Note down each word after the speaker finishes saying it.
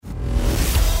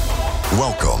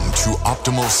Welcome to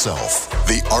Optimal Self,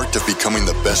 the art of becoming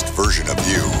the best version of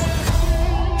you.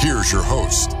 Here's your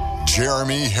host,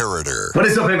 Jeremy Herriter. What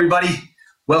is up, everybody?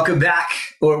 Welcome back,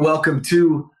 or welcome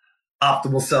to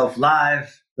Optimal Self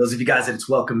Live. Those of you guys that it's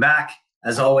welcome back.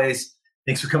 As always,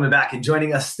 thanks for coming back and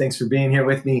joining us. Thanks for being here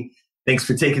with me. Thanks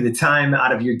for taking the time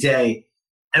out of your day.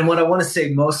 And what I want to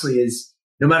say mostly is,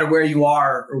 no matter where you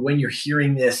are or when you're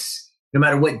hearing this, no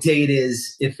matter what day it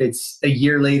is, if it's a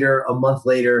year later, a month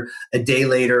later, a day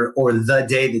later, or the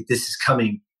day that this is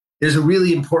coming, there's a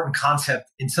really important concept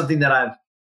and something that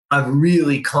I've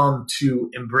really come to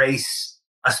embrace,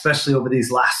 especially over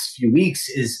these last few weeks,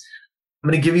 is I'm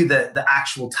going to give you the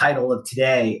actual title of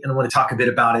today, and I want to talk a bit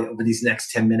about it over these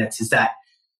next 10 minutes, is that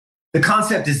the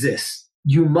concept is this: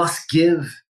 you must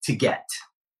give to get.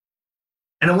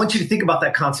 And I want you to think about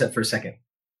that concept for a second.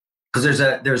 Because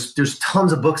there's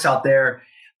tons of books out there.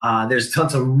 There's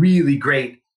tons of really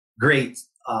great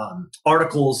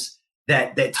articles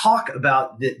that talk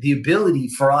about the ability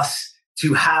for us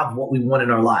to have what we want in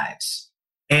our lives.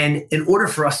 And in order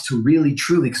for us to really,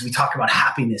 truly, because we talk about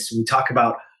happiness and we talk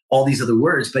about all these other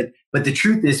words, but the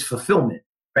truth is fulfillment,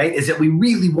 right? Is that we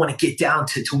really want to get down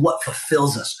to what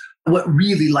fulfills us, what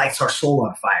really lights our soul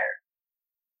on fire.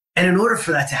 And in order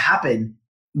for that to happen,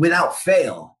 without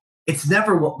fail, it's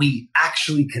never what we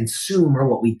actually consume or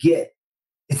what we get.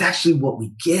 It's actually what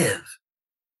we give.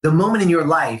 The moment in your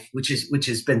life, which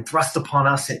has been thrust upon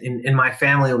us in my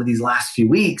family over these last few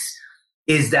weeks,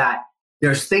 is that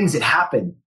there's things that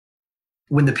happen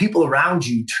when the people around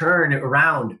you turn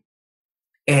around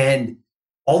and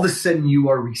all of a sudden you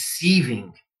are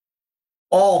receiving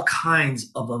all kinds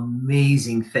of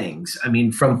amazing things. I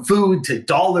mean, from food to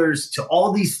dollars to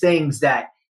all these things that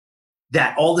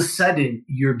all of a sudden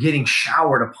you're getting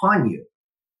showered upon you.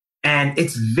 And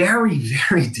it's very,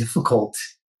 very difficult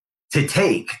to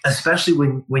take, especially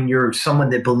when you're someone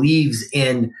that believes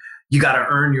in you got to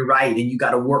earn your right and you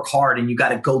got to work hard and you got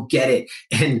to go get it.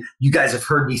 And you guys have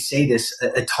heard me say this,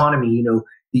 autonomy, that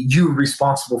you're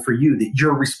responsible for you, that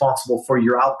you're responsible for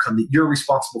your outcome, that you're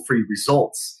responsible for your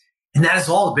results. And that is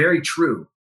all very true.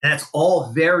 And that's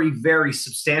all very, very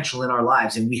substantial in our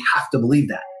lives. And we have to believe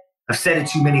that. I've said it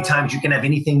too many times. You can have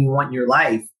anything you want in your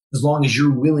life as long as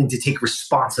you're willing to take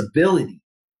responsibility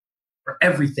for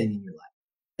everything in your life.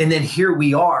 And then here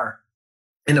we are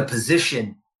in a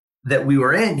position that we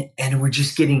were in, and we're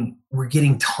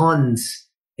getting tons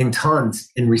and tons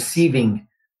and receiving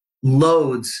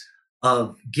loads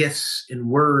of gifts and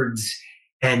words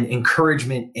and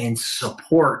encouragement and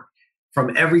support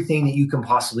from everything that you can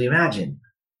possibly imagine.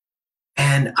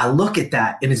 And I look at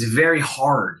that, and it's very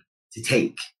hard to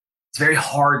take. It's very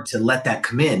hard to let that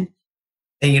come in.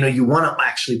 And, you want to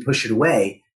actually push it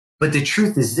away. But the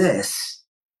truth is this,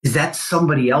 is that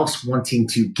somebody else wanting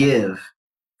to give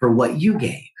for what you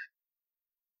gave.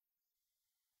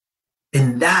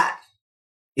 And that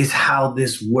is how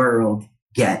this world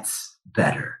gets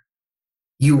better.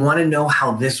 You want to know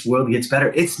how this world gets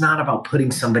better? It's not about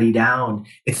putting somebody down.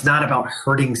 It's not about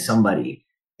hurting somebody.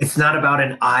 It's not about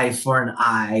an eye for an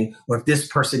eye, or if this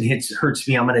person hurts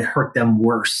me, I'm going to hurt them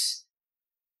worse.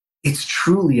 It's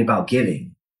truly about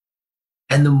giving.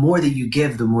 And the more that you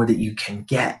give, the more that you can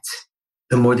get,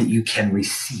 the more that you can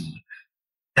receive.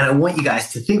 And I want you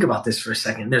guys to think about this for a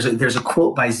second. There's a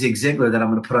quote by Zig Ziglar that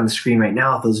I'm going to put on the screen right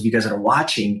now, those of you guys that are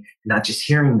watching, not just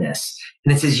hearing this.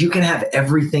 And it says, you can have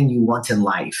everything you want in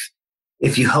life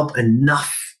if you help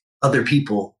enough other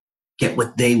people get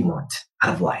what they want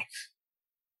out of life.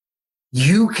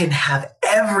 You can have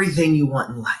everything you want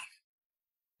in life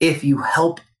if you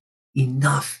help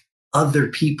enough other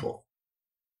people.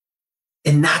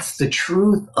 And that's the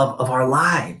truth of our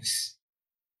lives.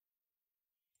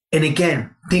 And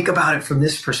again, think about it from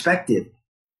this perspective.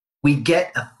 We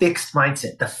get a fixed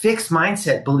mindset. The fixed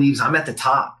mindset believes I'm at the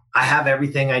top. I have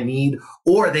everything I need,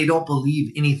 or they don't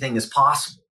believe anything is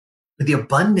possible. But the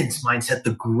abundance mindset,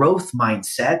 the growth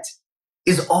mindset,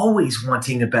 is always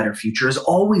wanting a better future, is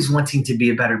always wanting to be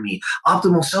a better me.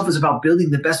 Optimal Self is about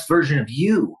building the best version of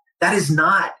you. That is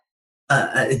not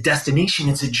a destination.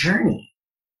 It's a journey.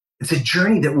 It's a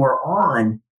journey that we're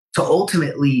on to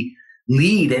ultimately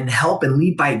lead and help and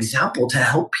lead by example to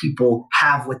help people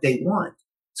have what they want.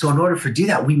 So in order to do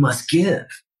that, we must give.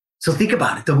 So think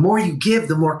about it. The more you give,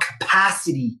 the more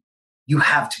capacity you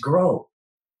have to grow.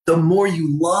 The more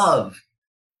you love,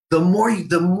 the more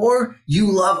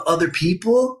you love other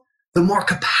people, the more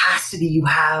capacity you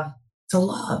have to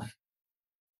love.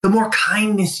 The more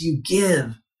kindness you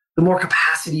give, the more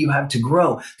capacity you have to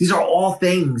grow. These are all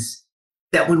things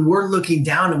that when we're looking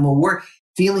down and when we're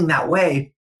feeling that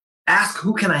way, ask,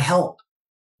 who can I help?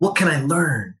 What can I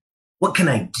learn? What can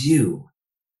I do?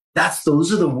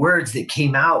 Those are the words that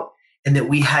came out and that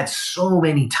we had so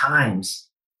many times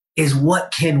is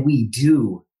what can we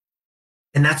do?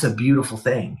 And that's a beautiful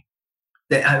thing.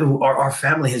 That our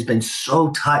family has been so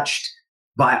touched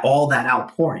by all that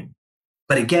outpouring.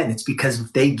 But again, it's because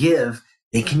if they give,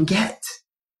 they can get.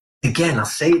 Again, I'll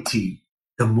say it to you.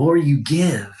 The more you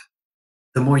give,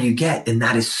 the more you get. And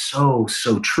that is so,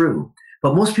 so true.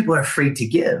 But most people are afraid to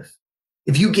give.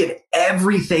 If you give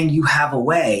everything you have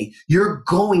away, you're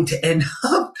going to end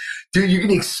up, you're going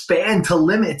to expand to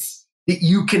limits that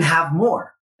you can have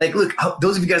more. Like, look,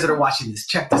 those of you guys that are watching this,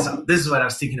 check this out. This is what I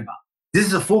was thinking about. This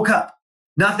is a full cup.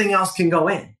 Nothing else can go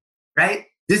in, right?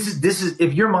 This is,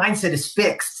 if your mindset is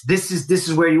fixed, this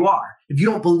is where you are. If you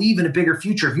don't believe in a bigger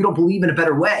future, if you don't believe in a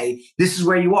better way, this is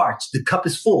where you are. The cup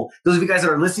is full. Those of you guys that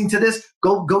are listening to this,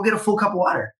 go get a full cup of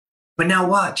water. But now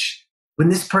watch, when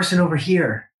this person over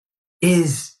here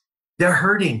they're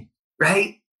hurting,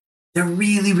 right? They're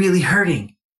really, really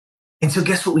hurting. And so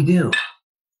guess what we do?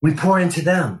 We pour into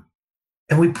them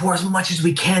and we pour as much as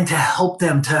we can to help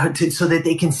them so that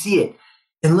they can see it.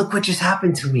 And look what just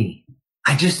happened to me.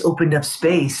 I just opened up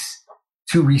space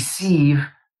to receive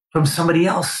from somebody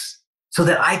else so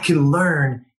that I can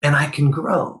learn and I can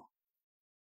grow.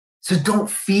 So don't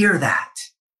fear that.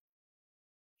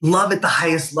 Love at the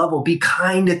highest level. Be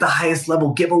kind at the highest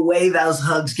level. Give away those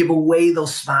hugs. Give away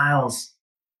those smiles.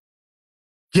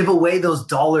 Give away those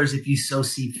dollars if you so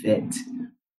see fit.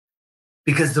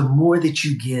 Because the more that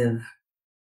you give,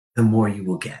 the more you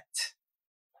will get.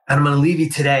 And I'm going to leave you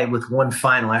today with one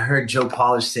final. I heard Joe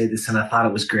Polish say this and I thought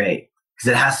it was great because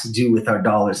it has to do with our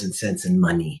dollars and cents and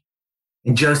money.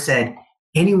 And Joe said,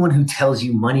 anyone who tells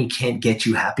you money can't get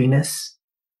you happiness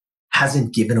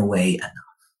hasn't given away enough.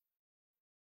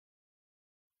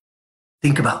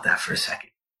 Think about that for a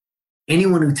second.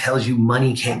 Anyone who tells you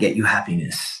money can't get you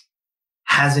happiness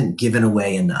hasn't given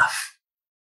away enough.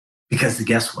 Because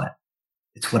guess what?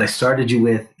 It's what I started you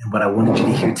with and what I wanted you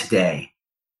to hear today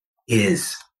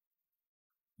is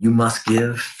you must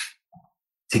give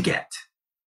to get.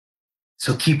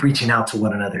 So keep reaching out to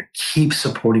one another. Keep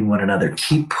supporting one another.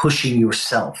 Keep pushing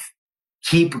yourself.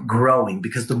 Keep growing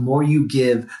because the more you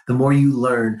give, the more you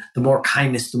learn, the more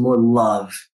kindness, the more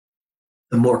love,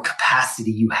 the more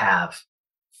capacity you have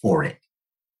for it.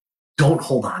 Don't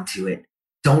hold on to it.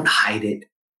 Don't hide it.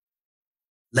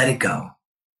 Let it go.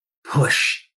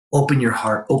 Push. Open your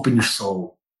heart. Open your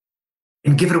soul.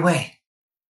 And give it away.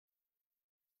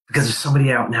 Because there's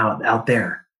somebody out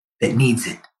there that needs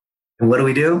it. And what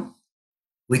do?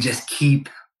 We just keep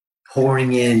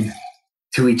pouring in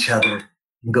to each other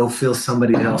and go fill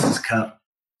somebody else's cup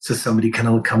so somebody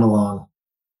can come along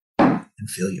and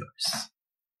fill yours.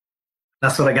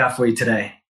 That's what I got for you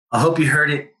today. I hope you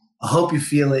heard it. I hope you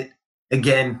feel it.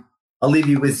 Again, I'll leave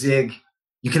you with Zig.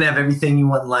 You can have everything you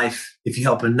want in life if you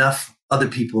help enough other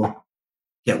people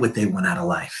get what they want out of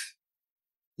life.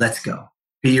 Let's go.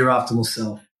 Be your optimal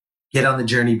self. Get on the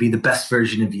journey. Be the best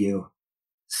version of you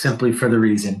simply for the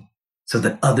reason so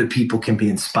that other people can be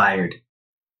inspired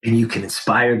and you can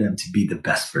inspire them to be the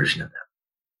best version of them.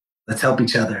 Let's help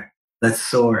each other. Let's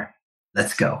soar.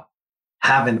 Let's go.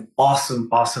 Have an awesome,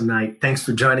 awesome night. Thanks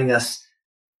for joining us.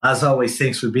 As always,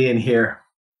 thanks for being here.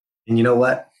 And you know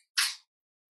what?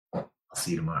 I'll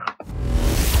see you tomorrow.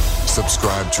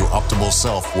 Subscribe to Optimal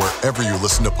Self wherever you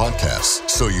listen to podcasts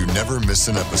so you never miss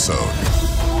an episode.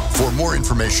 For more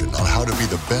information on how to be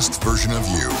the best version of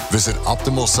you, visit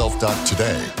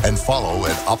optimalself.today and follow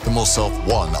at Optimal Self 1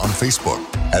 on Facebook,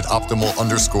 at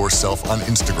Optimal_Self on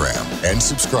Instagram, and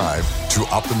subscribe to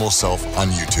Optimal Self on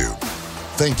YouTube.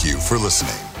 Thank you for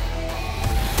listening.